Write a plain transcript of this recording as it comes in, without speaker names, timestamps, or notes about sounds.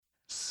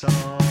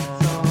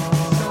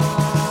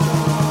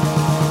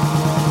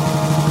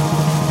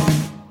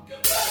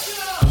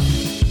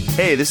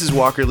Hey, this is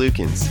Walker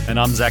Lukens. And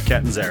I'm Zach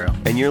Catanzaro.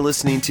 And you're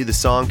listening to The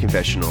Song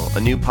Confessional,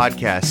 a new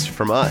podcast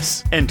from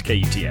us. And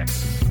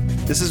KUTX.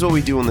 This is what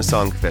we do on The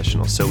Song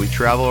Confessional. So we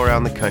travel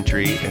around the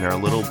country in our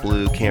little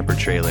blue camper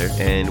trailer,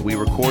 and we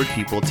record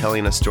people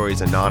telling us stories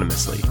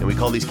anonymously. And we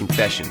call these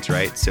confessions,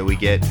 right? So we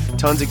get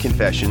tons of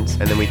confessions,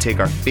 and then we take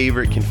our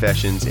favorite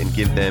confessions and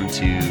give them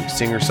to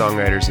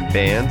singer-songwriters and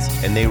bands,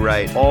 and they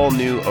write all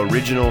new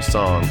original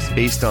songs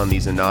based on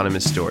these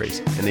anonymous stories.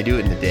 And they do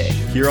it in a day.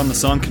 Here on The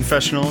Song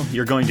Confessional,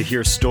 you're going to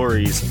hear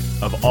stories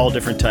of all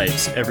different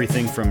types.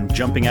 Everything from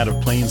jumping out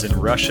of planes in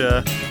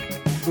Russia.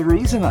 The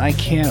reason I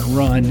can't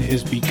run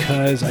is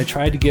because I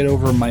tried to get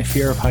over my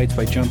fear of heights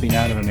by jumping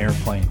out of an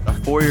airplane. A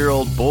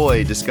 4-year-old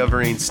boy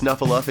discovering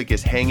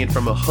Snuffleupagus hanging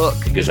from a hook.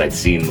 Because I'd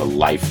seen the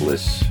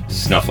lifeless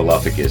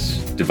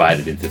Snuffleupagus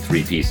divided into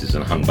 3 pieces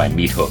and hung by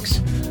meat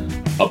hooks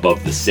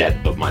above the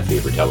set of my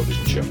favorite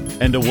television show.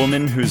 And a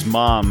woman whose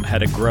mom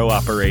had a grow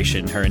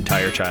operation her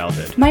entire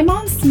childhood. My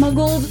mom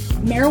smuggled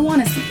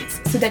marijuana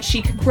seeds so that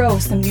she could grow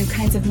some new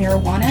kinds of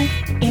marijuana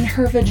in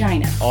her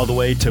vagina. All the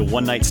way to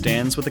one-night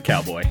stands with a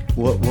cowboy.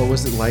 What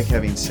was it like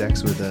having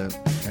sex with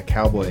a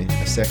cowboy,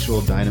 a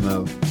sexual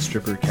dynamo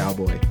stripper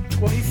cowboy?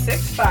 Well, he's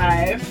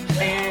 6'5",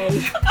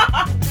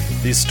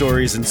 and... These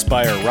stories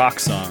inspire rock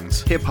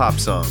songs, hip-hop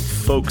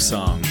songs, folk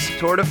songs,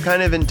 sort of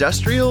kind of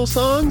industrial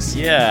songs?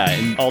 Yeah,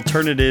 and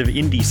alternative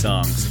indie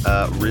songs.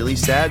 Really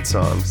sad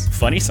songs.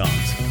 Funny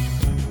songs.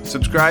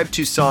 Subscribe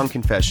to Song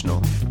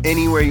Confessional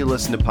anywhere you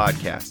listen to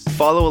podcasts.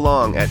 Follow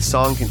along at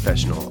Song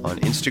Confessional on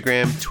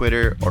Instagram,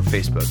 Twitter, or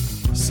Facebook.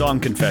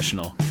 Song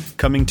Confessional,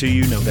 coming to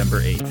you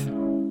November 8th.